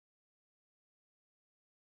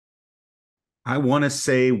I want to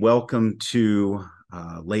say welcome to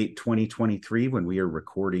late 2023 when we are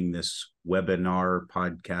recording this webinar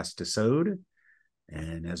podcast episode.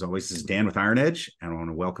 And as always, this is Dan with IronEdge, and I want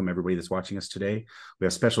to welcome everybody that's watching us today. We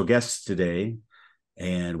have special guests today,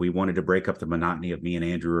 and we wanted to break up the monotony of me and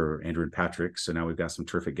Andrew, or Andrew and Patrick. So now we've got some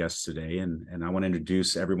terrific guests today, and I want to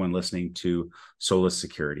introduce everyone listening to Solis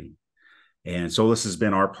Security. And Solis has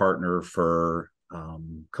been our partner for a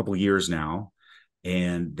couple of years now.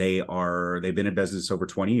 And they've been in business over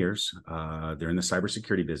 20 years. They're in the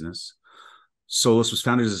cybersecurity business. Solis was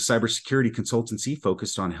founded as a cybersecurity consultancy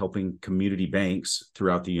focused on helping community banks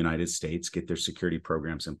throughout the United States get their security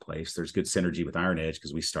programs in place. There's good synergy with IronEdge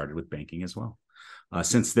because we started with banking as well.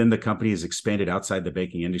 Since then, the company has expanded outside the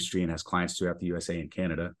banking industry and has clients throughout the USA and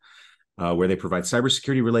Canada, where they provide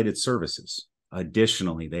cybersecurity related services.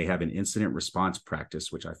 Additionally, they have an incident response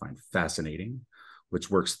practice, which I find fascinating, which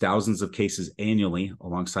works thousands of cases annually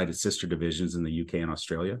alongside its sister divisions in the UK and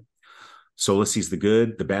Australia. Solis sees the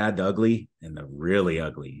good, the bad, the ugly, and the really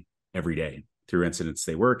ugly every day through incidents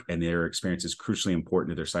they work, and their experience is crucially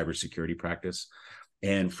important to their cybersecurity practice.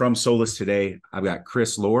 And from Solis today, I've got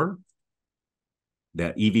Chris Lohr,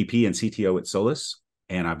 the EVP and CTO at Solis,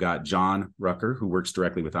 and I've got John Rucker, who works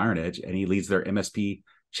directly with IronEdge, and he leads their MSP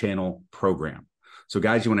channel program. So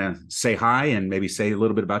guys, you want to say hi and maybe say a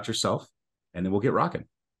little bit about yourself, and then we'll get rocking.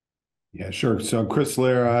 Yeah, sure. So I'm Chris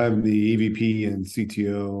Lohr. I'm the EVP and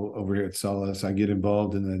CTO over here at Solis. I get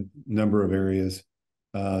involved in a number of areas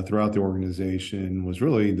throughout the organization. Was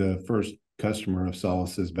really the first customer of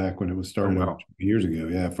Solis's back when it was started years ago.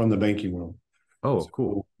 Yeah, from the banking world. Oh,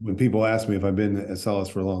 cool. When people ask me if I've been at Solis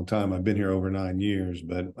for a long time, I've been here over 9 years,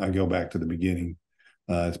 but I go back to the beginning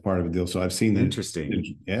as part of a deal. So I've seen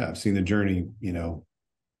I've seen the journey,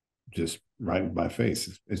 just right in my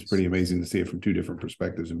face. It's pretty amazing to see it from two different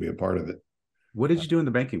perspectives and be a part of it. What did you do in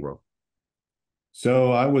the banking world?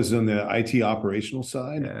 So I was on the IT operational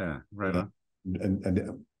side. Yeah, right on.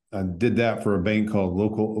 I did that for a bank called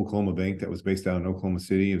Local Oklahoma Bank that was based out in Oklahoma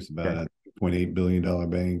City. It was about a $2.8 billion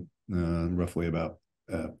bank, roughly about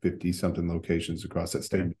 50-something locations across that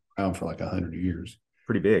state, around for like 100 years.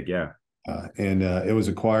 Pretty big, yeah. And it was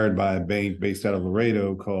acquired by a bank based out of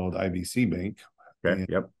Laredo called IBC Bank. Okay,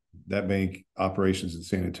 yep. That bank operations in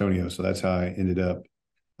San Antonio. So that's how I ended up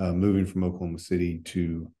moving from Oklahoma City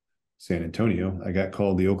to San Antonio. I got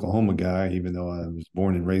called the Oklahoma guy, even though I was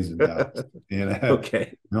born and raised in Dallas. And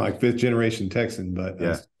like fifth generation Texan, but I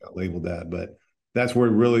got labeled that. But that's where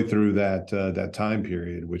really through that time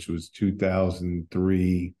period, which was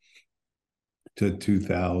 2003 to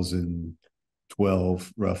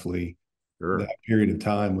 2012, roughly. Sure. That period of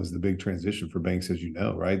time was the big transition for banks, as you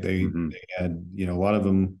know, right? They had, a lot of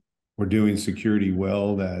them were doing security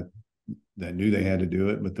well that knew they had to do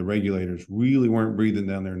it, but the regulators really weren't breathing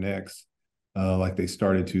down their necks like they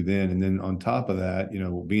started to then. And then on top of that,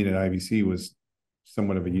 being at IBC was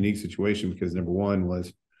somewhat of a unique situation because number one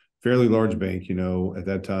was fairly large bank, at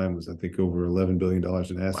that time was, I think, over $11 billion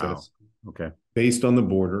in assets. Wow. Okay. Based on the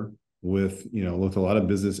border, with a lot of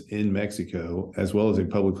business in Mexico, as well as a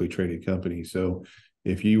publicly traded company. So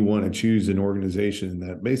if you want to choose an organization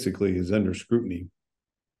that basically is under scrutiny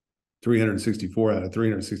 364 out of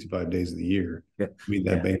 365 days of the year,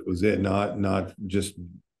 that bank was it, not just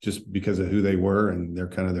because of who they were and their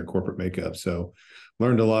corporate makeup. So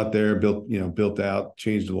learned a lot there, built out,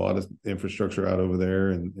 changed a lot of infrastructure out over there,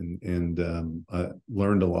 and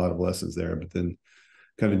learned a lot of lessons there, but then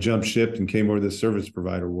kind of jumped ship and came over to the service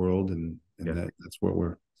provider world, and that's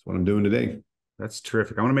what I'm doing today. That's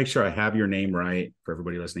terrific. I want to make sure I have your name right for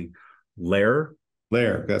everybody listening. Lahr,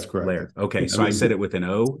 that's correct. Lahr. Okay, so I said it with an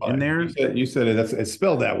O in there. You said it. It's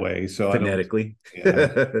spelled that way. So phonetically.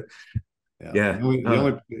 The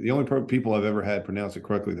only people I've ever had pronounce it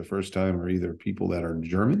correctly the first time are either people that are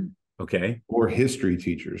German, or history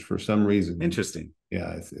teachers for some reason. Interesting.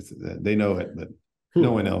 Yeah, it's they know it, but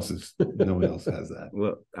no one else has that.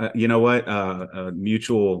 Well, you know what? A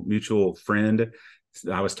mutual friend.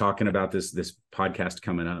 I was talking about this podcast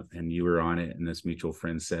coming up, and you were on it, and this mutual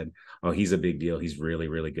friend said, "Oh, he's a big deal. He's really,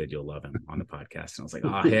 really good. You'll love him on the podcast." And I was like,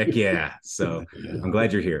 "Oh, heck yeah!" So I'm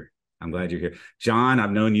glad you're here. John,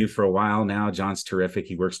 I've known you for a while now. John's terrific.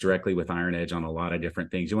 He works directly with IronEdge on a lot of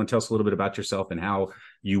different things. You want to tell us a little bit about yourself and how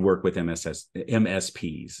you work with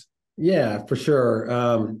MSPs? Yeah, for sure.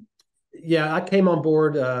 I came on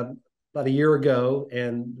board about a year ago,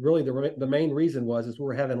 and really the main reason is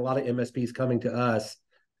we're having a lot of MSPs coming to us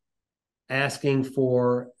asking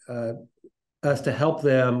for us to help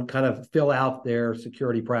them kind of fill out their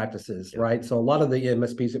security practices, right? So a lot of the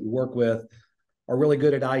MSPs that we work with are really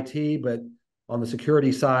good at IT, but on the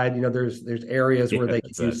security side, there's areas where they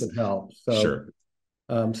could use some help. So,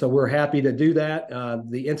 sure. So we're happy to do that.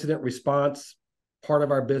 The incident response part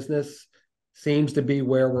of our business seems to be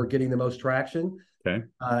where we're getting the most traction. Okay.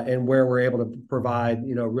 And where we're able to provide,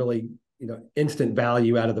 really, instant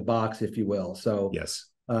value out of the box, if you will. So yes.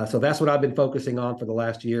 So that's what I've been focusing on for the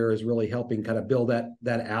last year, is really helping kind of build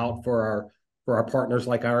that out for our partners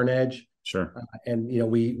like IronEdge. Sure. And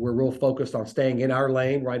we're real focused on staying in our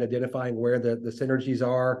lane, right? Identifying where the synergies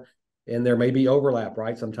are, and there may be overlap,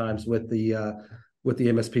 right? Sometimes with the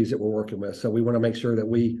MSPs that we're working with. So we want to make sure that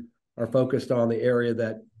we are focused on the area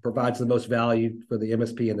that provides the most value for the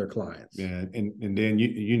MSP and their clients. Yeah, and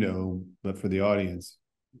Dan, but for the audience,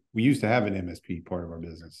 we used to have an MSP part of our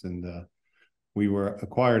business, and we were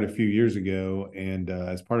acquired a few years ago. And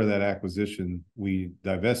as part of that acquisition, we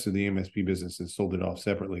divested the MSP business and sold it off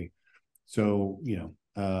separately. So,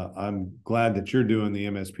 I'm glad that you're doing the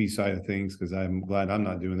MSP side of things, because I'm glad I'm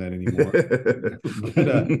not doing that anymore.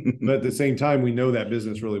 but at the same time, we know that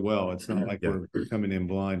business really well. It's not like we're coming in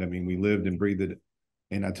blind. I mean, we lived and breathed it.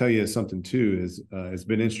 And I tell you something too, is it's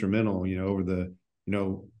been instrumental, over the,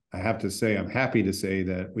 I have to say, I'm happy to say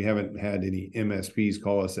that we haven't had any MSPs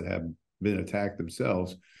call us that have been attacked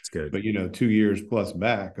themselves. It's good. But, 2 years plus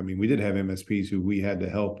back, I mean, we did have MSPs who we had to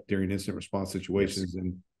help during incident response situations. Yes.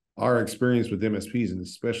 And our experience with MSPs, and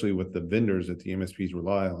especially with the vendors that the MSPs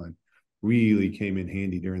rely on, really came in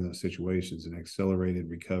handy during those situations and accelerated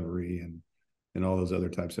recovery and all those other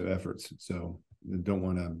types of efforts. So don't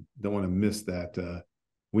want to miss that.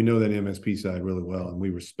 We know that MSP side really well, and we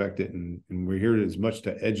respect it, and we're here as much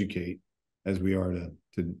to educate as we are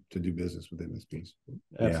to do business with MSPs.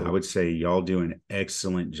 Absolutely. Yeah, I would say y'all do an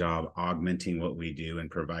excellent job augmenting what we do and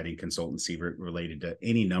providing consultancy related to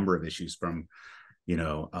any number of issues, from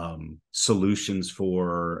solutions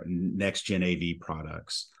for next gen AV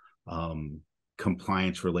products,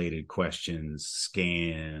 compliance related questions,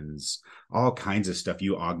 scans, all kinds of stuff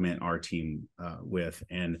you augment our team with.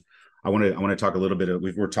 And I want to talk a little bit of,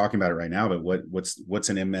 we're talking about it right now, but what's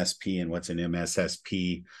an MSP and what's an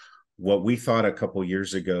MSSP. What we thought a couple of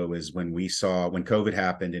years ago is when COVID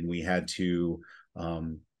happened and we had to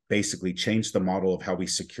basically change the model of how we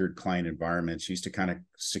secured client environments. Used to kind of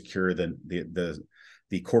secure the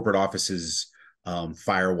corporate offices,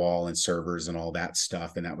 firewall and servers and all that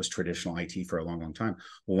stuff. And that was traditional IT for a long, long time.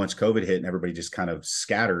 Well, once COVID hit and everybody just kind of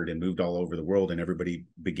scattered and moved all over the world and everybody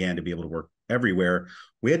began to be able to work everywhere,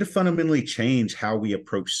 we had to fundamentally change how we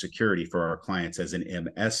approach security for our clients as an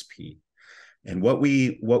MSP. And what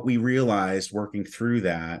we realized working through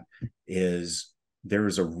that is there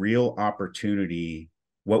is a real opportunity.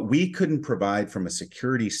 What we couldn't provide from a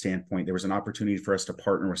security standpoint, there was an opportunity for us to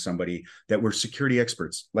partner with somebody that were security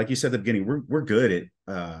experts. Like you said at the beginning, we're good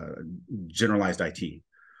at generalized IT.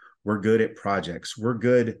 We're good at projects. We're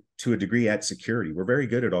good to a degree at security. We're very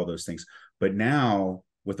good at all those things. But now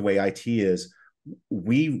with the way IT is,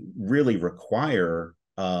 we really require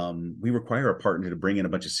a partner to bring in a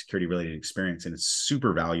bunch of security related experience, and it's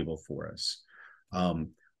super valuable for us.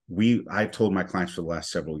 I've told my clients for the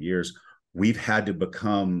last several years, we've had to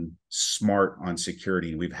become smart on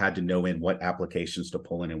security. We've had to know in what applications to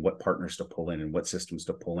pull in and what partners to pull in and what systems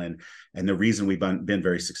to pull in. And the reason we've been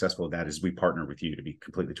very successful with that is we partner with you, to be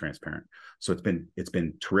completely transparent. So it's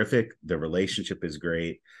been terrific. The relationship is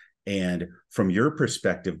great. And from your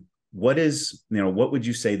perspective, what would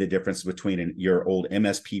you say the difference between your old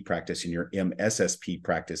MSP practice and your MSSP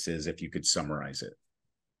practice is, if you could summarize it?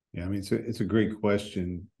 Yeah, I mean, it's a great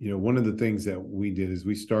question. One of the things that we did is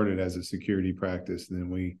we started as a security practice,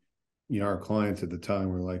 and then our clients at the time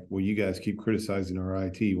were like, well, you guys keep criticizing our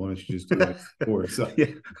IT. Why don't you just do it for us? So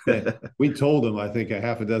we told them, I think, a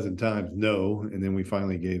half a dozen times, no. And then we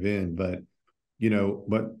finally gave in. But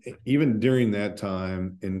even during that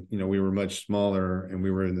time, and, we were much smaller and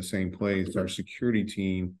we were in the same place, our security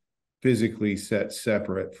team physically set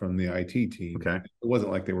separate from the IT team. Okay. It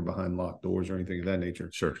wasn't like they were behind locked doors or anything of that nature.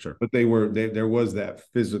 Sure. But there was that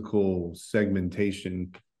physical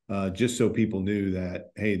segmentation, just so people knew that,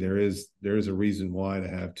 hey, there is a reason why to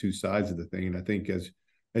have two sides of the thing. And I think as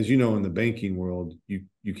in the banking world,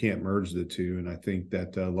 you can't merge the two. And I think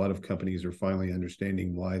that a lot of companies are finally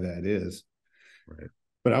understanding why that is. Right.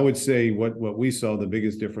 But I would say what we saw the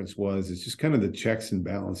biggest difference is just kind of the checks and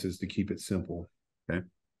balances to keep it simple. Okay.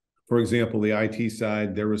 For example, the IT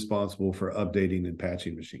side, they're responsible for updating and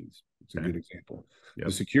patching machines. It's a good example. Yep.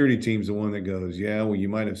 The security team's the one that goes, yeah, well, you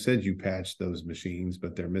might have said you patched those machines,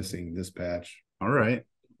 but they're missing this patch. All right.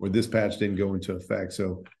 Or this patch didn't go into effect.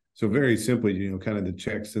 So very simply, kind of the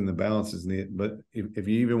checks and the balances. But if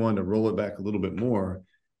you even wanted to roll it back a little bit more,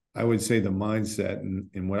 I would say the mindset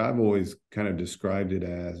and what I've always kind of described it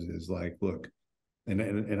as is like, look,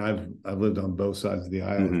 and I've lived on both sides of the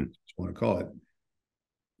aisle, if you want to call it.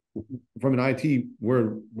 From an IT,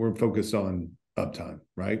 we're focused on uptime,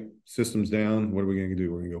 right? Systems down. What are we going to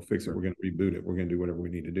do? We're going to go fix it. We're going to reboot it. We're going to do whatever we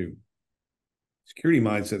need to do. Security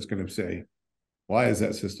mindset's going to say, why is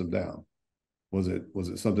that system down? Was it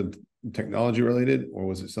something technology related, or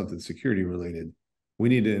was it something security related? We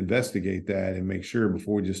need to investigate that and make sure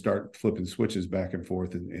before we just start flipping switches back and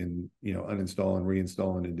forth and uninstalling,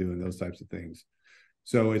 reinstalling, and doing those types of things.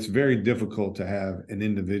 So it's very difficult to have an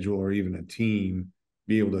individual or even a team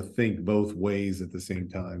be able to think both ways at the same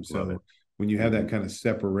time. So when you have that kind of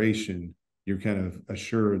separation, you're kind of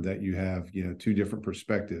assured that you have, two different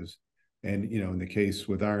perspectives. And, in the case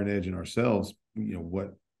with IronEdge and ourselves,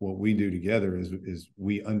 what we do together is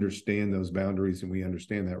we understand those boundaries and we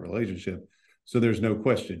understand that relationship. So there's no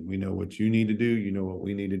question. We know what you need to do. You know what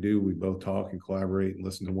we need to do. We both talk and collaborate and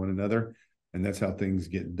listen to one another. And that's how things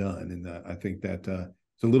get done. And I think that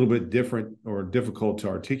it's a little bit different or difficult to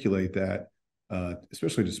articulate that,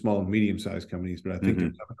 especially to small and medium-sized companies. But I think they're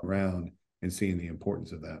coming around and seeing the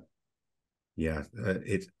importance of that. Yeah,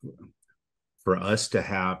 it's for us as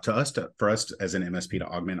an MSP to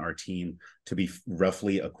augment our team to be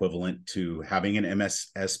roughly equivalent to having an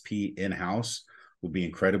MSSP in-house would be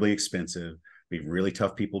incredibly expensive, be really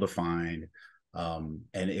tough people to find. And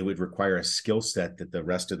it would require a skill set that the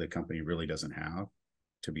rest of the company really doesn't have,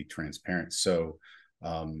 to be transparent. So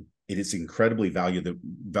it is incredibly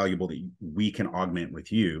valuable that we can augment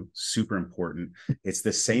with you. Super important. It's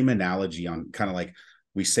the same analogy on kind of like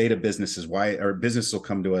we say to businesses, businesses will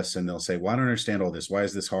come to us and they'll say, well, I don't understand all this. Why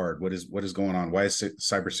is this hard? What is going on? Why is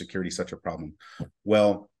cybersecurity such a problem?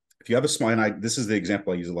 Well, if you have a small, and this is the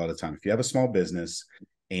example I use a lot of the time. If you have a small business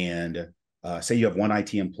and say you have one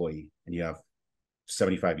IT employee and you have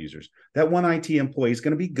 75 users, that one IT employee is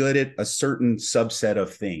going to be good at a certain subset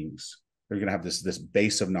of things. They're going to have this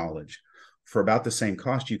base of knowledge. For about the same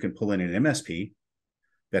cost, you can pull in an MSP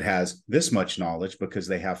that has this much knowledge because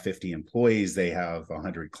they have 50 employees, they have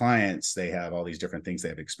 100 clients, they have all these different things they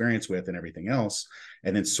have experience with and everything else.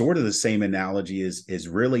 And then sort of the same analogy is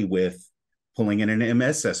really with pulling in an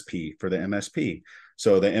MSSP for the MSP.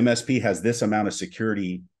 So the MSP has this amount of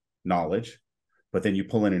security knowledge, but then you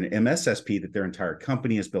pull in an MSSP that their entire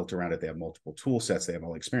company is built around it. They have multiple tool sets, they have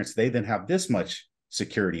all experience. They then have this much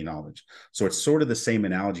security knowledge. So it's sort of the same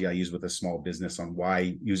analogy I use with a small business on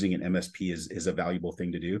why using an MSP is a valuable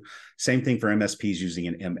thing to do. Same thing for MSPs using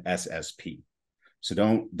an MSSP. So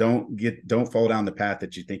don't fall down the path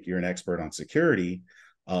that you think you're an expert on security,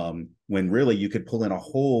 when really you could pull in a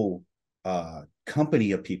whole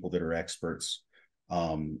company of people that are experts,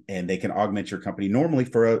 and they can augment your company normally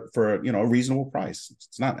for a reasonable price.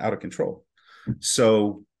 It's not out of control.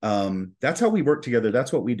 So that's how we work together.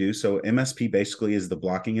 That's what we do. So MSP basically is the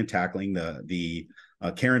blocking and tackling, the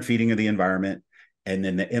care and feeding of the environment. And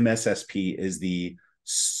then the MSSP is the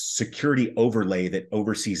security overlay that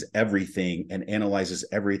oversees everything and analyzes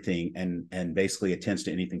everything and basically attends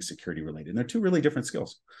to anything security related. And they're two really different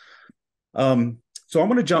skills. So I'm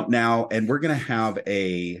going to jump now, and we're going to have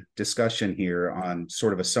a discussion here on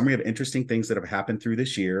sort of a summary of interesting things that have happened through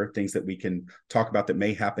this year, things that we can talk about that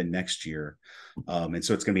may happen next year. And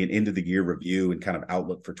so it's going to be an end of the year review and kind of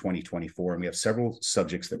outlook for 2024. And we have several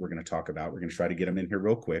subjects that we're going to talk about. We're going to try to get them in here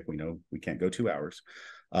real quick. We know we can't go 2 hours.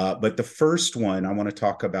 But the first one I want to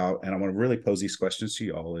talk about, and I want to really pose these questions to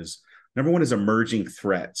you all, is number one is emerging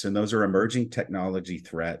threats. And those are emerging technology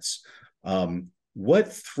threats.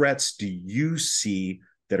 What threats do you see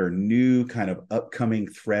that are new kind of upcoming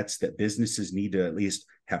threats that businesses need to at least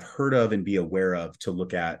have heard of and be aware of to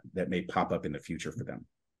look at that may pop up in the future for them?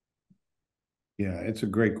 Yeah, it's a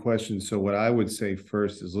great question. So what I would say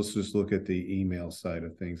first is let's just look at the email side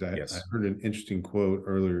of things. I heard an interesting quote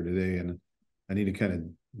earlier today, and I need to kind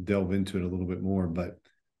of delve into it a little bit more. But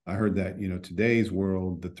I heard that, today's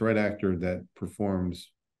world, the threat actor that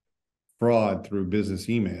performs fraud through business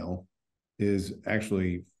email is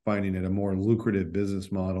actually finding it a more lucrative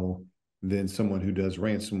business model than someone who does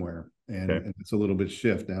ransomware. And it's a little bit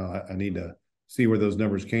shift. Now I need to see where those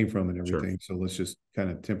numbers came from and everything. Sure. So let's just kind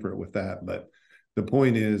of temper it with that. But the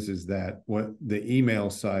point is that what the email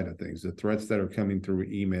side of things, the threats that are coming through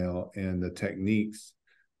email and the techniques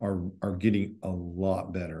are getting a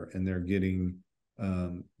lot better, and they're getting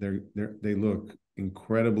they look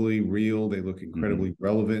incredibly real. They look incredibly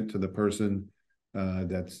relevant to the person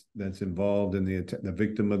that's involved in the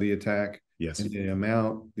victim of the attack. Yes. And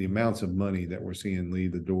the amounts of money that we're seeing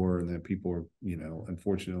leave the door and that people are,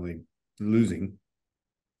 unfortunately losing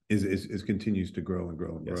is continues to grow and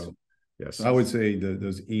grow and grow. Yes. I would say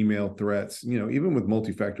those email threats, even with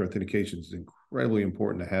multi-factor authentication, it's incredibly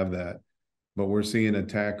important to have that. But we're seeing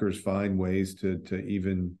attackers find ways to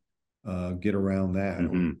even get around that, or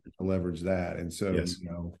to leverage that. And so, yes.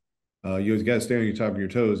 you always got to stay on your top of your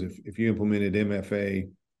toes. If you implemented MFA,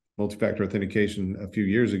 multi-factor authentication, a few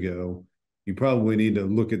years ago, you probably need to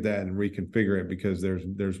look at that and reconfigure it, because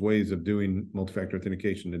there's ways of doing multi-factor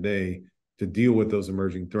authentication today to deal with those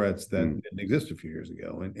emerging threats that didn't exist a few years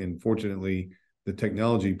ago. And fortunately, the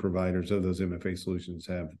technology providers of those MFA solutions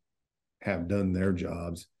have done their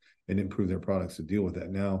jobs and improved their products to deal with that.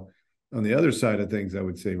 Now, on the other side of things, I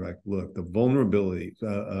would say, like, look, the vulnerability,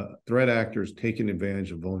 threat actors taking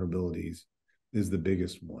advantage of vulnerabilities is the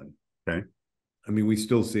biggest one. Okay. I mean, we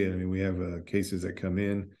still see it. I mean, we have cases that come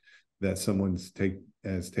in that someone's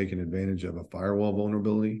has taken advantage of a firewall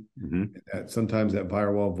vulnerability. That sometimes that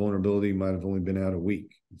firewall vulnerability might have only been out a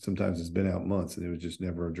week. Sometimes it's been out months, and it was just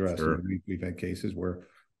never addressed. Sure. I mean, we've had cases where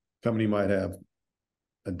a company might have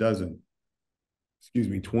 20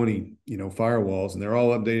 firewalls, and they're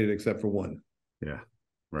all updated except for one. Yeah.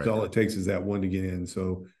 Right. So all it takes is that one to get in.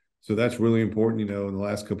 So that's really important. In the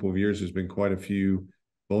last couple of years, there's been quite a few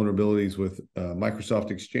vulnerabilities with Microsoft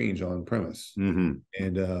Exchange on premise. And,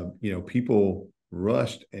 people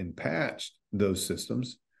rushed and patched those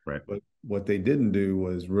systems. Right. But what they didn't do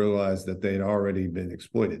was realize that they'd already been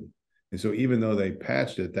exploited. And so even though they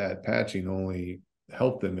patched it, that patching only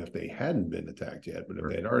helped them if they hadn't been attacked yet. But if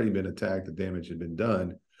they had already been attacked, the damage had been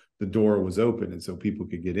done, the door was open, and so people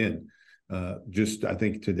could get in. I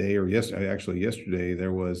think today or yesterday,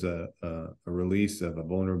 there was a release of a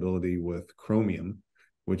vulnerability with Chromium,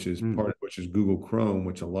 which is Google Chrome,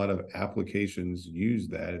 which a lot of applications use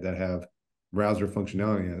that have browser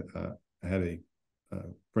functionality. I had a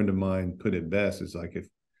friend of mine put it best. It's like,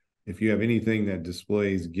 if you have anything that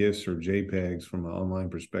displays GIFs or JPEGs from an online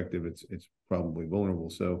perspective, it's probably vulnerable.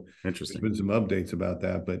 So interesting. There's been some updates about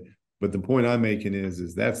that, but the point I'm making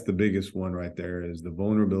is that's the biggest one right there, is the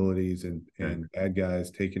vulnerabilities and bad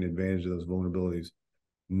guys taking advantage of those vulnerabilities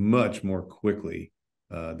much more quickly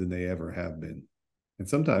than they ever have been. And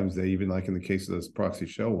sometimes they even, like in the case of this proxy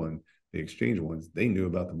shell one, the Exchange ones, they knew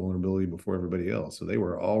about the vulnerability before everybody else. So they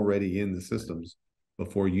were already in the systems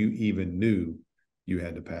before you even knew you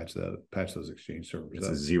had to patch those Exchange servers. It's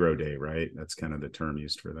a 0 day, right? That's kind of the term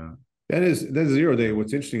used for that. That's 0 day.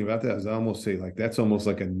 What's interesting about that is I almost say, like, that's almost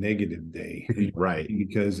like a negative day. Right.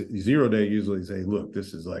 Because 0 day usually say, look,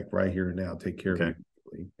 this is like right here and now, take care of it.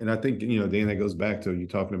 And I think, Dan, that goes back to you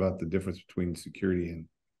talking about the difference between security and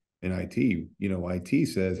IT. IT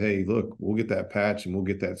says, hey, look, we'll get that patch and we'll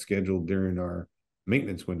get that scheduled during our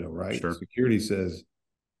maintenance window, right? Sure. Security says,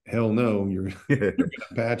 hell no, you're going to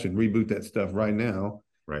patch and reboot that stuff right now.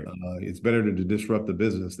 Right. It's better to disrupt the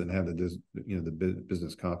business than have the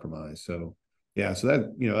business compromised. So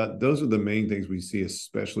that those are the main things we see,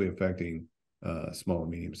 especially affecting small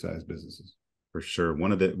and medium-sized businesses. For sure.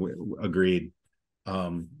 Agreed.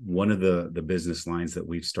 One of the business lines that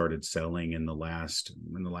we've started selling in the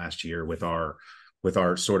last year with our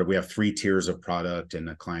sort of, we have 3 tiers of product, and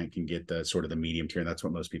a client can get the sort of the medium tier, and that's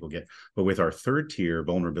what most people get. But with our 3rd tier,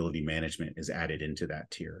 vulnerability management is added into that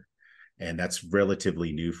tier. And that's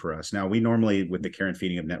relatively new for us. Now, we normally, with the care and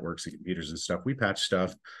feeding of networks and computers and stuff, we patch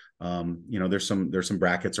stuff. There's some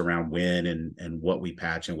brackets around when and what we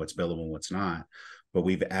patch and what's billable and what's not. But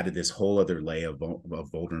we've added this whole other layer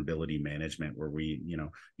of vulnerability management, where we,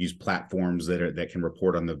 use platforms that can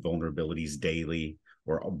report on the vulnerabilities daily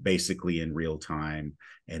or basically in real time.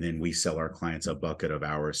 And then we sell our clients a bucket of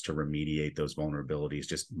hours to remediate those vulnerabilities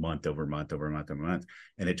just month over month over month over month.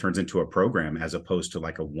 And it turns into a program, as opposed to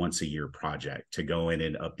like a once a year project to go in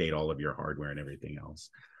and update all of your hardware and everything else.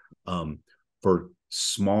 For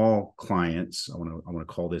small clients, I want to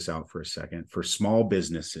call this out for a second. For small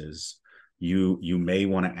businesses, you may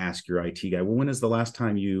want to ask your IT guy, well, when is the last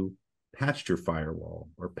time you patched your firewall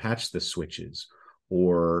or patched the switches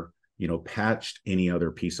or patched any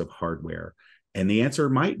other piece of hardware? And the answer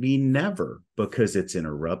might be never, because it's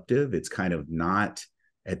interruptive. It's kind of not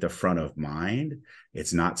at the front of mind.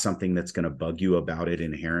 It's not something that's going to bug you about it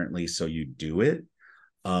inherently, so you do it.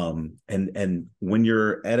 And when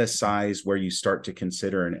you're at a size where you start to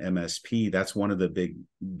consider an MSP, that's one of the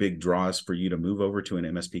big draws for you to move over to an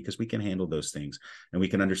MSP, because we can handle those things and we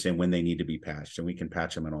can understand when they need to be patched, and we can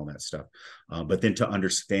patch them and all that stuff. But then to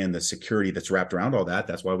understand the security that's wrapped around all that,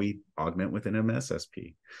 that's why we augment with an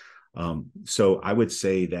MSSP. So I would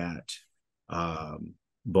say that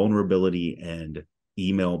vulnerability and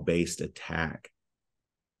email-based attack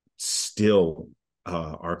still,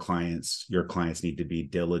 your clients need to be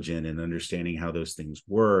diligent in understanding how those things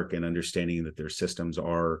work, and understanding that their systems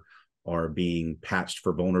are are being patched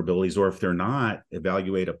for vulnerabilities, or if they're not,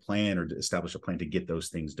 evaluate a plan or establish a plan to get those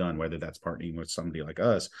things done, whether that's partnering with somebody like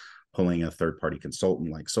us, pulling a third-party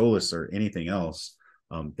consultant like Solis, or anything else.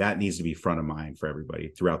 That needs to be front of mind for everybody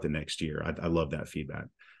throughout the next year. I love that feedback.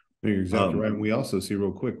 You're exactly right. We also see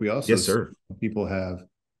real quick, yes, sir. People have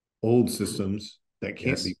old systems that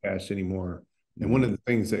can't be patched anymore. And one of the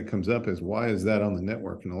things that comes up is, why is that on the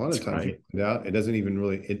network? And a lot of times you find out it doesn't even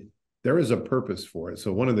really, there is a purpose for it.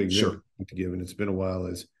 So one of the examples to give, and it's been a while,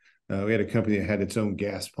 is we had a company that had its own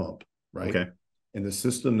gas pump, right? Okay. And the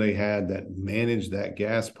system they had that managed that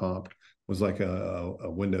gas pump was like a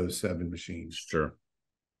Windows 7 machine. Sure.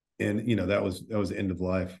 And that was the end of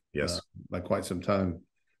life. Yes. By quite some time.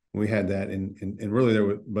 We had that, and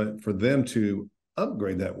really but for them to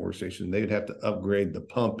upgrade that workstation, they'd have to upgrade the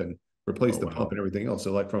pump and replace the pump and everything else.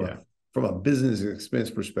 So like from a business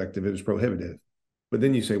expense perspective, it was prohibitive. But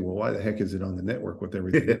then you say, well, why the heck is it on the network with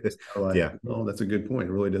everything? Well, that's a good point.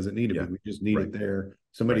 It really doesn't need to be. We just need it there.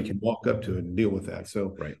 Somebody can walk up to it and deal with that.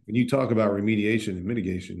 So when you talk about remediation and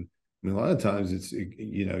mitigation, I mean, a lot of times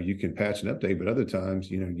you can patch and update, but other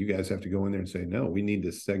times, you guys have to go in there and say, no, we need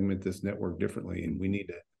to segment this network differently. And we need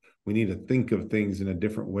to think of things in a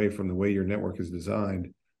different way from the way your network is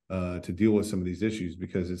designed to deal with some of these issues,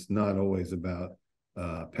 because it's not always about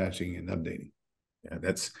patching and updating.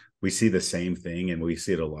 Yeah, we see the same thing, and we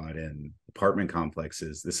see it a lot in apartment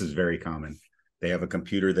complexes. This is very common. They have a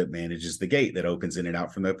computer that manages the gate that opens in and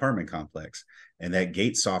out from the apartment complex. And that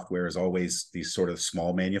gate software is always, these sort of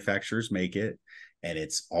small manufacturers make it. And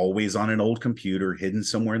it's always on an old computer hidden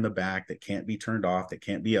somewhere in the back that can't be turned off, that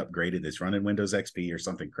can't be upgraded, that's running Windows XP or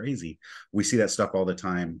something crazy. We see that stuff all the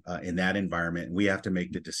time in that environment. And we have to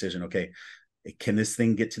make the decision, okay, can this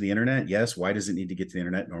thing get to the internet? Yes. Why does it need to get to the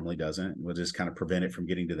internet? Normally doesn't. We'll just kind of prevent it from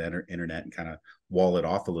getting to the internet and kind of wall it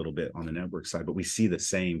off a little bit on the network side. But we see the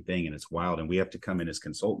same thing, and it's wild. And we have to come in as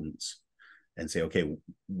consultants and say, okay,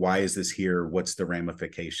 why is this here? What's the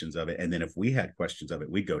ramifications of it? And then if we had questions of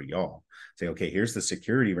it, we'd go to y'all, say, okay, here's the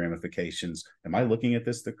security ramifications. Am I looking at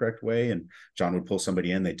this the correct way? And John would pull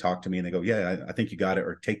somebody in, they talk to me and they go, yeah, I think you got it,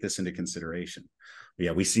 or take this into consideration.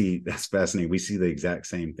 Yeah, that's fascinating. We see the exact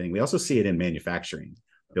same thing. We also see it in manufacturing.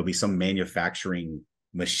 There'll be some manufacturing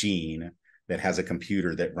machine that has a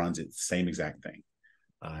computer that runs it, same exact thing.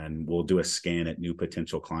 And we'll do a scan at new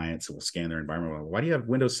potential clients. We'll scan their environment. Why do you have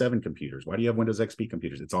Windows 7 computers? Why do you have Windows XP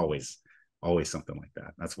computers? It's always something like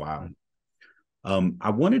that. That's wild. I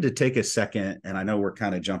wanted to take a second, and I know we're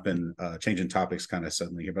kind of changing topics kind of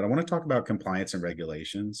suddenly here, but I want to talk about compliance and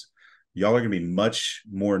regulations. Y'all are going to be much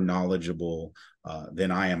more knowledgeable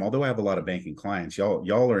than I am. Although I have a lot of banking clients,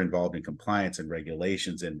 y'all are involved in compliance and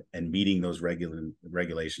regulations and meeting those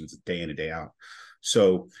regulations day in and day out.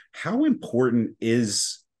 So how important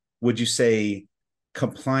would you say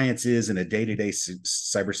compliance is in a day-to-day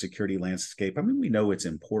cybersecurity landscape? I mean, we know it's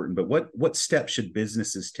important, but what steps should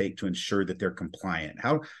businesses take to ensure that they're compliant?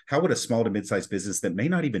 How would a small to mid-sized business that may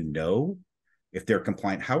not even know if they're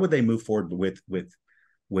compliant, how would they move forward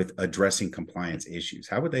with addressing compliance issues?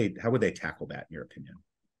 How would they tackle that, in your opinion?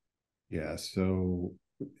 Yeah, so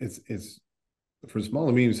it's for small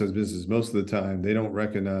and medium-sized businesses, most of the time they don't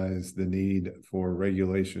recognize the need for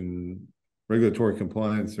regulatory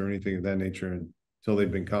compliance or anything of that nature until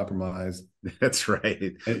they've been compromised. That's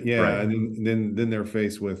right. And then they're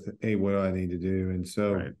faced with, hey, what do I need to do? And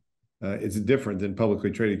so it's different than publicly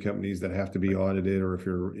traded companies that have to be audited, or if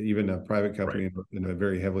you're even a private company in a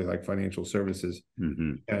very heavily like financial services,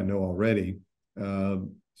 you kind of know already.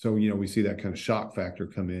 So we see that kind of shock factor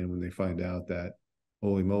come in when they find out that,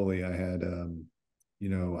 holy moly, I had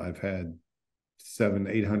I've had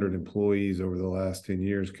 700-800 employees over the last 10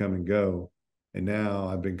 years come and go, and now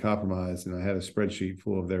I've been compromised, and I had a spreadsheet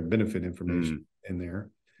full of their benefit information in there.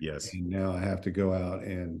 Yes. And now I have to go out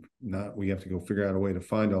we have to go figure out a way to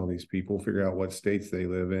find all these people, figure out what states they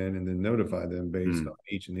live in, and then notify them based on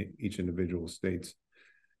each individual state's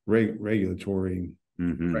regulatory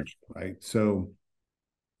direction, right? So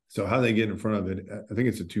how they get in front of it, I think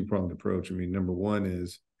it's a two-pronged approach. I mean, number one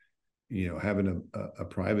is, having a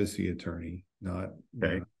privacy attorney, not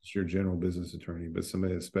your general business attorney, but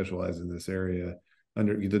somebody that specializes in this area,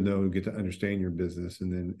 get to understand your business,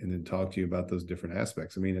 and then talk to you about those different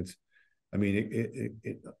aspects. It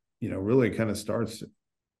really kind of starts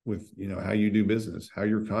with, how you do business, how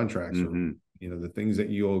your contracts are, the things that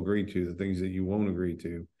you'll agree to, the things that you won't agree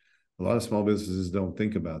to. A lot of small businesses don't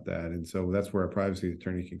think about that. And so that's where a privacy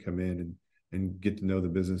attorney can come in and get to know the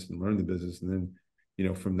business and learn the business. And then,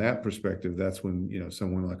 from that perspective, that's when,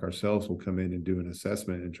 someone like ourselves will come in and do an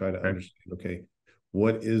assessment and try to understand, okay,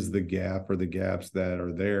 what is the gap or the gaps that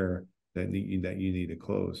are there that you need to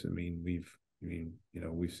close. I mean,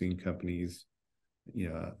 we've seen companies,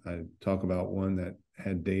 I talk about one that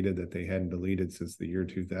had data that they hadn't deleted since the year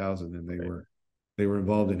 2000, and they were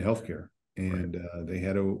involved in healthcare, and they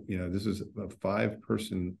had this is a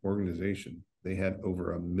 5-person organization. They had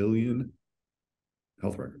over 1 million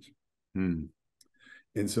health records.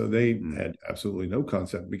 And so they had absolutely no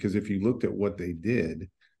concept, because if you looked at what they did,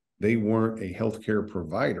 they weren't a healthcare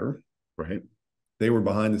provider. Right. They were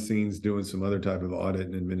behind the scenes doing some other type of audit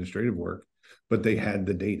and administrative work, but they had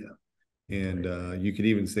the data. And you could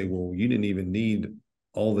even say, well, you didn't even need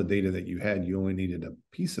all the data that you had. You only needed a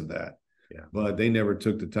piece of that. Yeah. But they never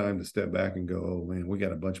took the time to step back and go, oh, man, we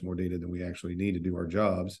got a bunch more data than we actually need to do our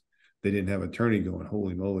jobs. They didn't have an attorney going,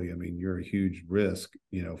 holy moly, I mean, you're a huge risk,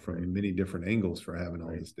 from many different angles for having all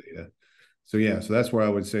this data. So, so that's where I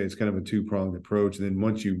would say it's kind of a two-pronged approach. And then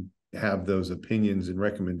once you have those opinions and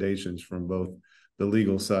recommendations from both the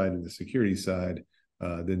legal side and the security side,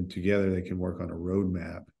 then together they can work on a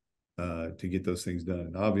roadmap to get those things done.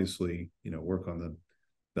 And obviously, work on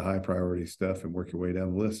the high priority stuff and work your way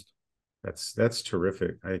down the list. That's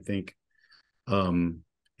terrific. I think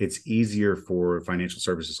it's easier for financial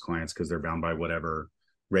services clients because they're bound by whatever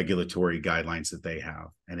regulatory guidelines that they have.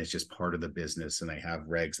 And it's just part of the business, and they have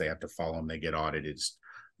regs they have to follow them. They get audited. It's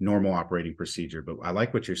normal operating procedure. But I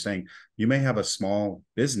like what you're saying. You may have a small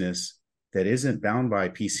business that isn't bound by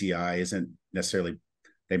PCI, isn't necessarily,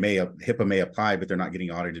 HIPAA may apply, but they're not getting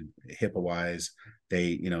audited HIPAA wise.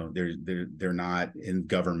 They're not in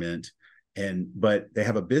government, but they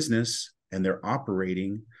have a business and they're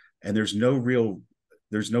operating, and there's no real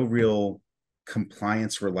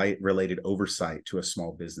compliance related oversight to a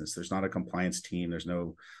small business. There's not a compliance team. There's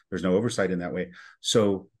no oversight in that way.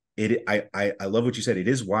 So I love what you said. It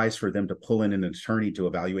is wise for them to pull in an attorney to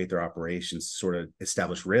evaluate their operations, sort of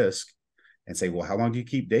establish risk, and say, well, how long do you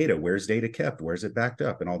keep data? Where's data kept? Where's it backed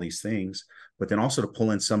up? And all these things. But then also to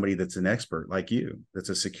pull in somebody that's an expert like you, that's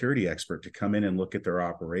a security expert, to come in and look at their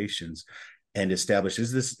operations and establish,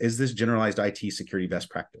 is this generalized IT security best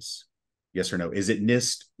practice? Yes or no? Is it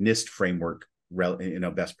NIST framework,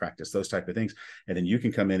 best practice, those type of things? And then you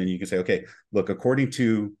can come in and you can say, okay, look, according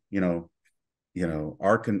to,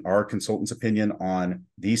 our consultant's opinion on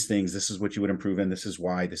these things, this is what you would improve in, this is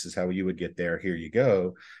why, this is how you would get there, here you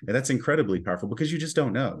go. And that's incredibly powerful, because you just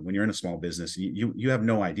don't know. When you're in a small business, you have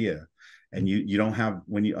no idea. And you don't have,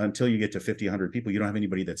 until you get to 50, 100 people, you don't have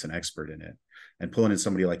anybody that's an expert in it. And pulling in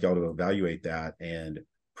somebody like y'all to evaluate that and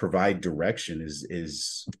provide direction is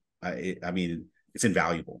it's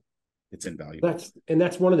invaluable. It's invaluable.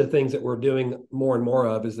 That's one of the things that we're doing more and more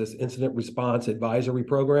of, is this incident response advisory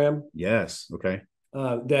program. Yes. Okay.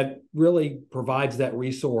 That really provides that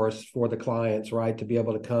resource for the clients, right? To be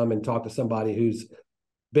able to come and talk to somebody who's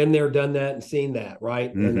been there, done that, and seen that,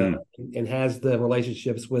 right? Mm-hmm. And has the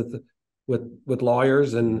relationships with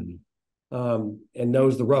lawyers and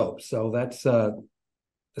knows the ropes. So that's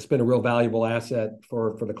been a real valuable asset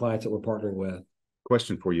for the clients that we're partnering with.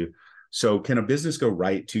 Question for you. So can a business go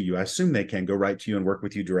right to you? I assume they can go right to you and work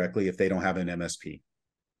with you directly if they don't have an MSP.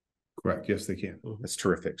 Correct. Yes, they can. That's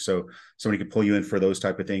terrific. So somebody can pull you in for those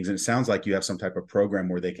type of things. And it sounds like you have some type of program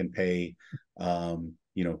where they can pay,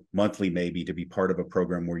 monthly maybe, to be part of a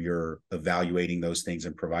program where you're evaluating those things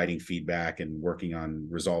and providing feedback and working on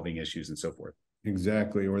resolving issues and so forth.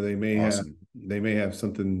 Exactly. Or they may have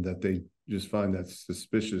something that they just find that's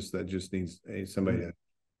suspicious that just needs somebody to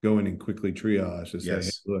go in and quickly triage to say, hey,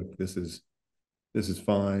 look, this is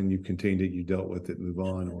fine. You've contained it. You dealt with it. Move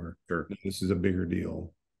on. Or this is a bigger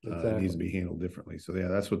deal. Exactly. It needs to be handled differently. So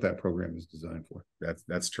that's what that program is designed for.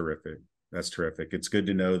 That's terrific. That's terrific. It's good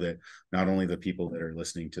to know that not only the people that are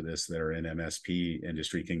listening to this that are in MSP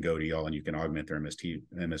industry can go to y'all and you can augment their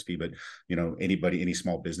MSP, but any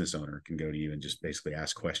small business owner can go to you and just basically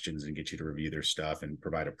ask questions and get you to review their stuff and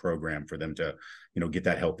provide a program for them to, get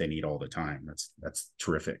that help they need all the time. That's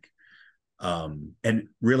terrific. And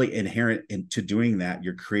really inherent into doing that,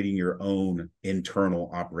 you're creating your own internal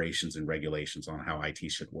operations and regulations on how IT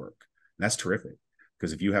should work. And that's terrific,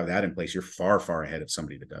 because if you have that in place, you're far, far ahead of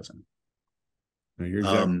somebody that doesn't. No, you're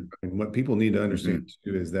exactly right. And what people need to understand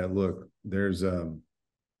too is that, look, there's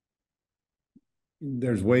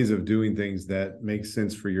ways of doing things that make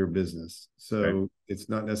sense for your business. So it's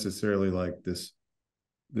not necessarily like this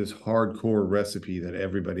hardcore recipe that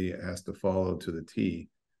everybody has to follow to the T.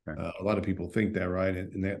 A lot of people think that, right?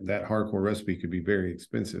 And that hardcore recipe could be very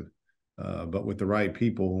expensive. But with the right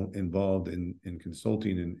people involved in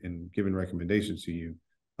consulting and giving recommendations to you,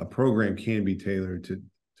 a program can be tailored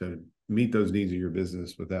to meet those needs of your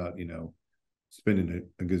business without, spending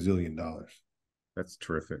a gazillion dollars. That's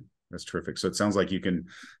terrific. That's terrific. So it sounds like you can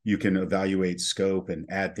evaluate scope and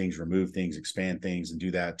add things, remove things, expand things, and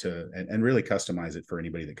do that to and really customize it for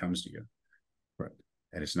anybody that comes to you. Right.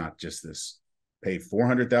 And it's not just this pay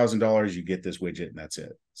 $400,000, you get this widget and that's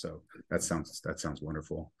it. So that sounds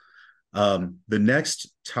wonderful. The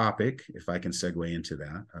next topic, if I can segue into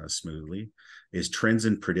that smoothly, is trends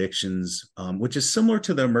and predictions, which is similar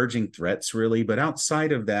to the emerging threats, really. But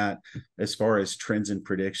outside of that, as far as trends and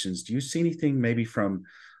predictions, do you see anything maybe from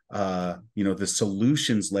the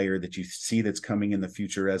solutions layer that you see that's coming in the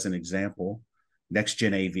future? As an example, next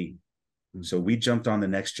gen AV. Mm-hmm. So we jumped on the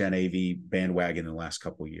next gen AV bandwagon in the last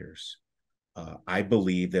couple of years. I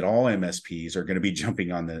believe that all MSPs are going to be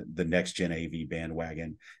jumping on the next gen AV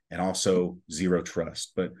bandwagon, and also zero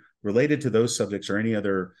trust. But related to those subjects, or any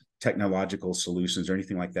other technological solutions or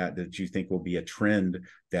anything like that that you think will be a trend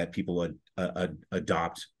that people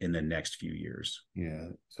adopt in the next few years? Yeah.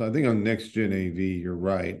 So I think on next gen AV, you're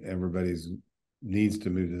right. Everybody's needs to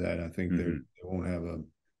move to that. I think they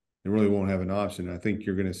really won't have an option. I think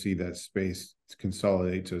you're going to see that space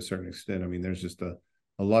consolidate to a certain extent. I mean, there's just a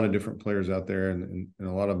lot of different players out there, and a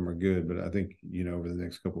lot of them are good, but I think, over the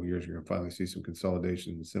next couple of years, you're going to finally see some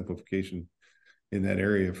consolidation and simplification in that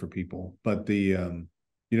area for people. But the,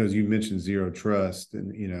 as you mentioned, zero trust,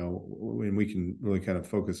 and, when we can really kind of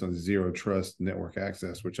focus on zero trust network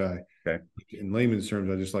access, which in layman's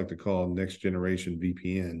terms, I just like to call next generation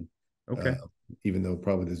VPN. Okay. Even though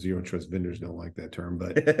probably the zero trust vendors don't like that term,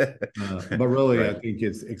 but really, right. I think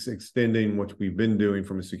it's extending what we've been doing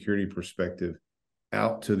from a security perspective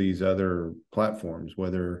out to these other platforms,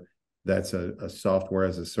 whether that's a software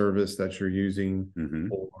as a service that you're using, mm-hmm.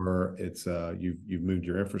 or it's you've moved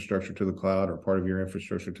your infrastructure to the cloud, or part of your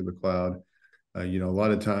infrastructure to the cloud. A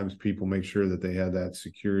lot of times people make sure that they have that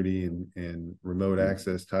security and remote mm-hmm.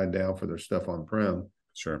 access tied down for their stuff on-prem.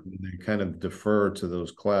 Sure. And they kind of defer to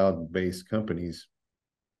those cloud-based companies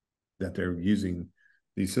that they're using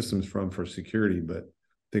these systems from for security. But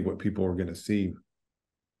I think what people are going to see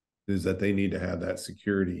is that they need to have that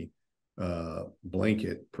security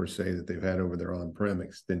blanket, per se, that they've had over their on-prem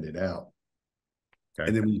extended out. Okay.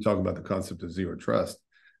 And then when you talk about the concept of zero trust,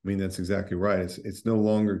 I mean, that's exactly right. It's no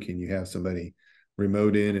longer can you have somebody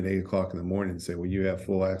remote in at 8 o'clock in the morning and say, well, you have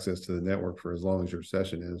full access to the network for as long as your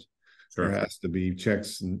session is. Sure. There has to be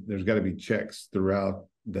checks, and there's got to be checks throughout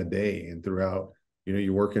the day and throughout,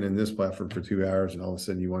 you're working in this platform for 2 hours and all of a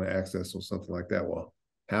sudden you want to access or something like that. Well,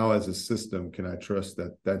 how as a system can I trust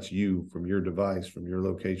that that's you from your device, from your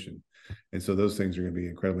location? And so those things are going to be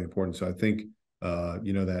incredibly important. So I think,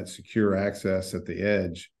 that secure access at the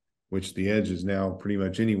edge, which the edge is now pretty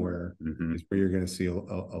much anywhere, mm-hmm. is where you're going to see a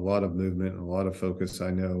lot of movement and a lot of focus.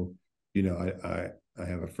 I know, I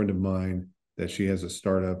have a friend of mine that she has a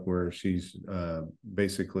startup where she's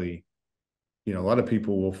basically, a lot of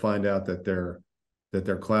people will find out that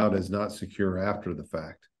their cloud is not secure after the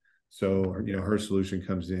fact. So, her solution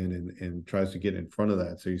comes in and tries to get in front of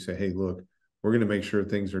that. So you say, hey, look, we're going to make sure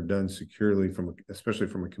things are done securely especially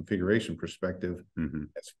from a configuration perspective, mm-hmm.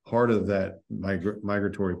 as part of that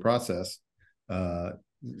migratory process.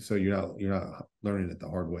 So you're not learning it the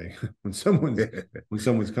hard way. when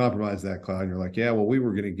someone's compromised that cloud, and you're like, yeah, well, we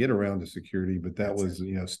were going to get around to security, but that's was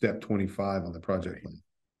step 25 on the project plan.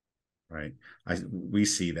 Right. We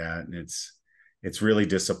see that, and it's really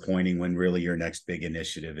disappointing when really your next big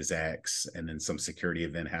initiative is X, and then some security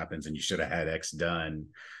event happens and you should have had X done.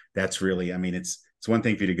 That's really, it's one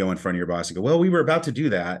thing for you to go in front of your boss and go, well, we were about to do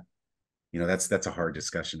that. That's a hard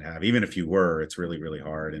discussion to have. Even if you were, it's really, really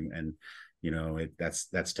hard. And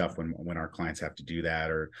that's tough when our clients have to do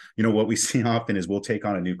that. Or, what we see often is we'll take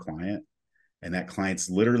on a new client, and that client's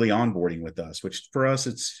literally onboarding with us, which for us,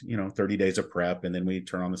 it's, 30 days of prep, and then we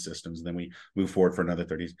turn on the systems, and then we move forward for another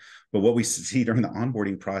 30 days. But what we see during the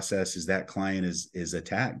onboarding process is that client is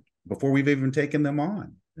attacked before we've even taken them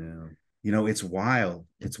on. Yeah. It's wild.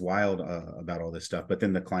 It's wild about all this stuff. But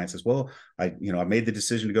then the client says, well, I made the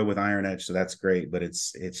decision to go with IronEdge, so that's great. But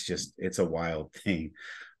it's a wild thing.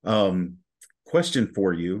 Question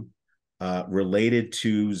for you, related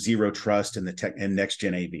to zero trust and the tech and next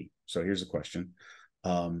gen AV. So here's a question.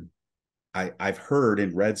 I've heard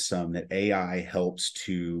and read some that AI helps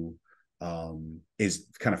to is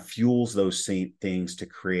kind of fuels those same things to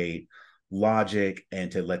create logic and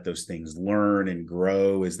to let those things learn and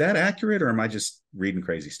grow. Is that accurate, or am I just reading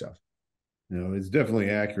crazy stuff? No, it's definitely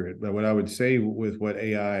accurate. But what I would say with what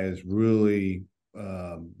AI is really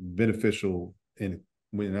beneficial, and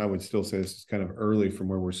when I would still say this is kind of early from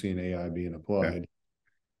where we're seeing AI being applied, okay.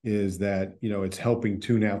 is that, it's helping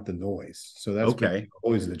tune out the noise. So that's okay.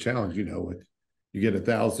 Always the challenge, with you get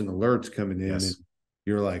 1,000 alerts coming in, yes. and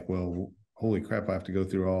you're like, well, holy crap, I have to go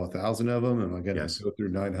through all 1,000 of them, and I got to go through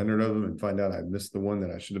 900 of them and find out I missed the one that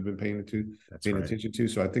I should have been paying attention to.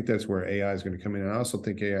 So I think that's where AI is going to come in. And I also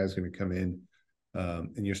think AI is going to come in,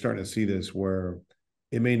 and you're starting to see this where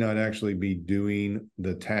it may not actually be doing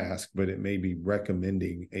the task, but it may be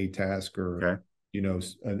recommending a task or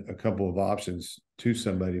a couple of options to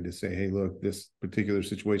somebody to say, hey, look, this particular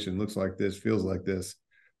situation looks like this, feels like this.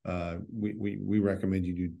 We recommend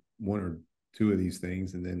you do one or two of these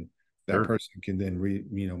things, and then that person can then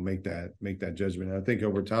make that judgment. And I think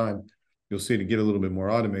over time you'll see it get a little bit more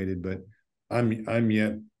automated, but I'm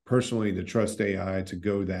yet personally to trust AI to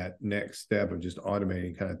go that next step of just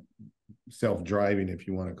automating, kind of self-driving, if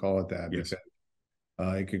you want to call it that, because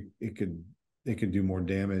it could do more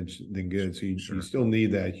damage than good. So you still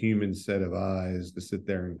need that human set of eyes to sit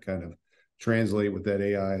there and kind of translate what that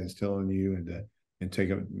AI is telling you, and take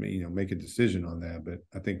make a decision on that. But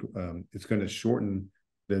I think it's going to shorten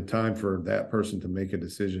the time for that person to make a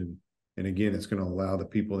decision. And again, it's going to allow the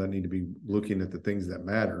people that need to be looking at the things that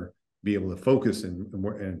matter, be able to focus and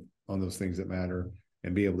on those things that matter,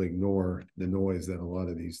 and be able to ignore the noise that a lot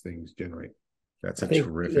of these things generate. That's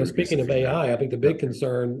terrific. Speaking of AI, I think the big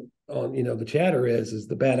concern on the chatter is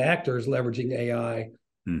the bad actors leveraging AI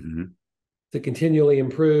to continually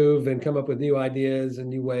improve and come up with new ideas and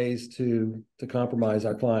new ways to compromise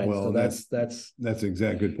our clients. Well, so that's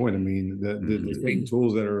exact good point. I mean, the same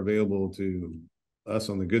tools that are available to us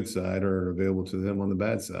on the good side are available to them on the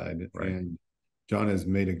bad side. Right. And John has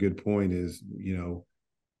made a good point is,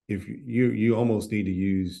 if you almost need to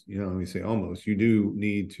use, let me say almost, you do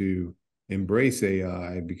need to embrace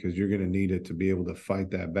AI, because you're going to need it to be able to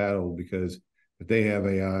fight that battle, because if they have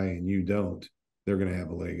AI and you don't, they're going to have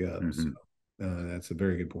a leg up. So that's a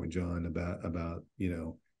very good point, John, about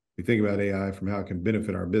we think about AI from how it can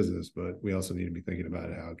benefit our business, but we also need to be thinking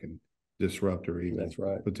about how it can disrupt or even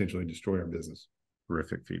potentially destroy our business.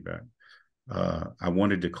 Terrific feedback. I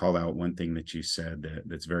wanted to call out one thing that you said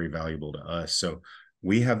that's very valuable to us. So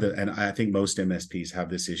we have and I think most MSPs have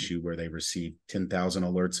this issue where they receive 10,000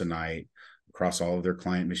 alerts a night across all of their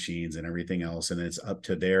client machines and everything else. And it's up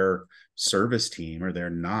to their service team or their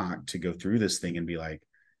NOC to go through this thing and be like,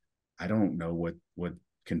 I don't know what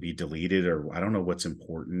can be deleted, or I don't know what's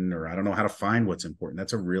important, or I don't know how to find what's important.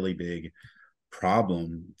 That's a really big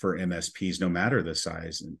problem for MSPs, no matter the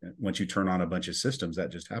size. And once you turn on a bunch of systems,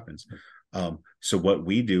 that just happens. So what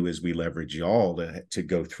we do is we leverage y'all to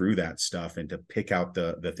go through that stuff and to pick out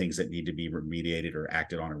the things that need to be remediated or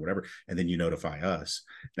acted on or whatever, and then you notify us.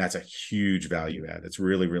 That's a huge value add. It's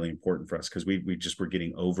really, really important for us, because we're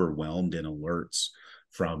getting overwhelmed in alerts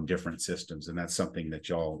from different systems, and that's something that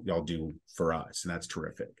y'all do for us, and that's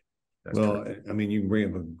terrific. Terrific. I mean, you bring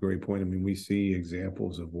up a great point. I mean, we see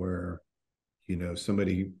examples of where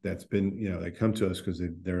somebody that's been, they come to us because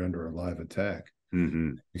they're under a live attack.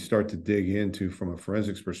 We start to dig into from a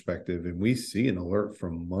forensics perspective, and we see an alert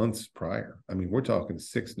from months prior. I mean, we're talking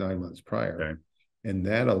 6-9 months prior. Okay. And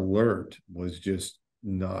that alert was just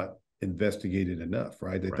not investigated enough,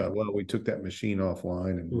 right? They thought, well, we took that machine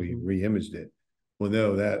offline and we re-imaged it. Well,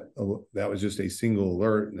 no, that was just a single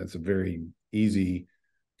alert, and that's a very easy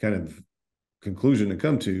kind of conclusion to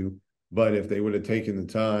come to. But if they would have taken the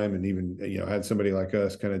time and even, had somebody like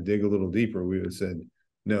us kind of dig a little deeper, we would have said,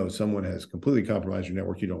 no, someone has completely compromised your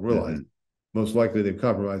network. You don't realize it. Most likely they've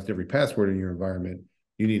compromised every password in your environment.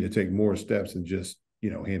 You need to take more steps than just,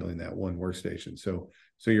 handling that one workstation. So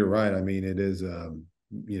you're right. I mean, it is,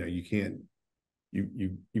 you can't,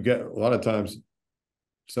 you've got a lot of times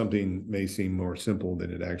something may seem more simple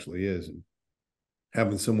than it actually is. And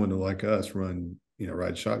having someone like us run,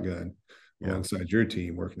 ride shotgun alongside your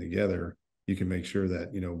team, working together, you can make sure that,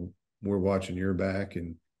 we're watching your back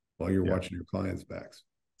and while you're watching your clients' backs.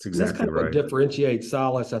 That's exactly kind of what differentiates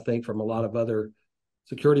Solis, I think, from a lot of other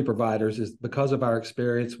security providers, is because of our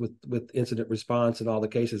experience with incident response and all the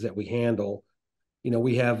cases that we handle.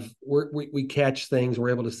 We catch things, we're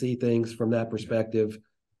able to see things from that perspective,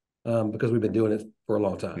 because we've been doing it for a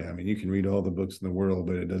long time. Yeah, I mean, you can read all the books in the world,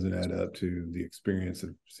 but it doesn't add up to the experience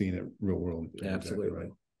of seeing it real world. Absolutely. Exactly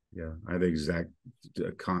right. Yeah, I had the exact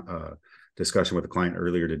discussion with a client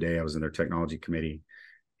earlier today. I was in their technology committee,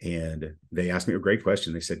 and they asked me a great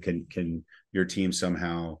question. They said, can your team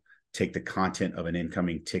somehow take the content of an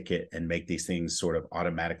incoming ticket and make these things sort of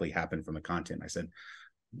automatically happen from the content? I said,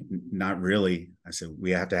 not really. I said,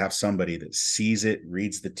 we have to have somebody that sees it,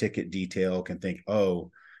 reads the ticket detail, can think,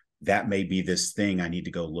 oh, that may be this thing, I need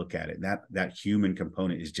to go look at it. And that human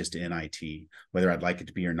component is just in IT, whether I'd like it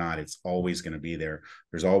to be or not. It's always going to be there.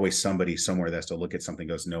 There's always somebody somewhere that has to look at something,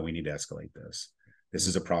 goes, no, we need to escalate this. This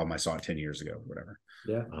is a problem. I saw it 10 years ago, whatever.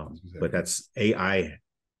 Yeah. But that's AI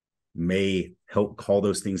may help call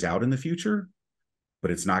those things out in the future,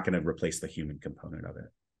 but it's not going to replace the human component of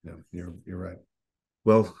it. Yeah, you're right.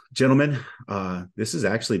 Well, gentlemen, this has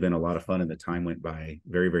actually been a lot of fun, and the time went by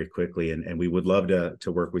very, very quickly. And we would love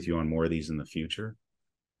to work with you on more of these in the future.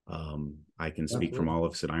 I can speak from all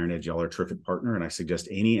of us at IronEdge. Y'all are a terrific partner, and I suggest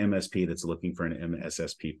any MSP that's looking for an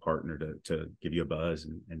MSSP partner to give you a buzz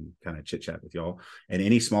and kind of chit chat with y'all. And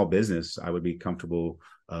any small business, I would be comfortable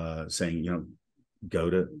saying, you know, go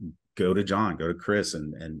to John, go to Chris,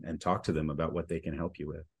 and talk to them about what they can help you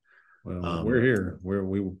with. Well, we're here. We're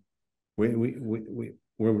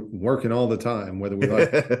working all the time, whether we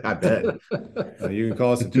like it. I bet. You can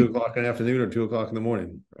call us at 2:00 in the afternoon or 2:00 in the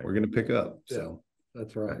morning. Right. We're going to pick up. So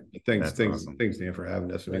that's right. Thanks, Dan, for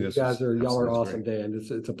having us. I mean, y'all are awesome, great. Dan.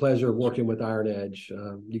 It's a pleasure working with IronEdge.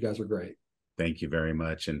 You guys are great. Thank you very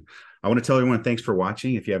much. And I want to tell everyone, thanks for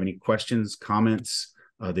watching. If you have any questions, comments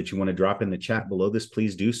that you want to drop in the chat below this,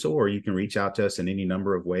 please do so, or you can reach out to us in any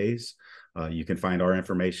number of ways. You can find our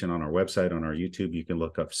information on our website, on our YouTube. You can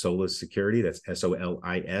look up Solis Security. That's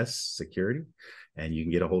SOLIS Security, and you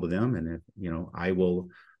can get a hold of them. And I will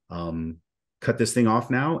cut this thing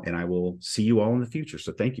off now, and I will see you all in the future.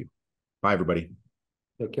 So thank you. Bye, everybody.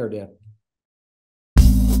 Take care, Dan.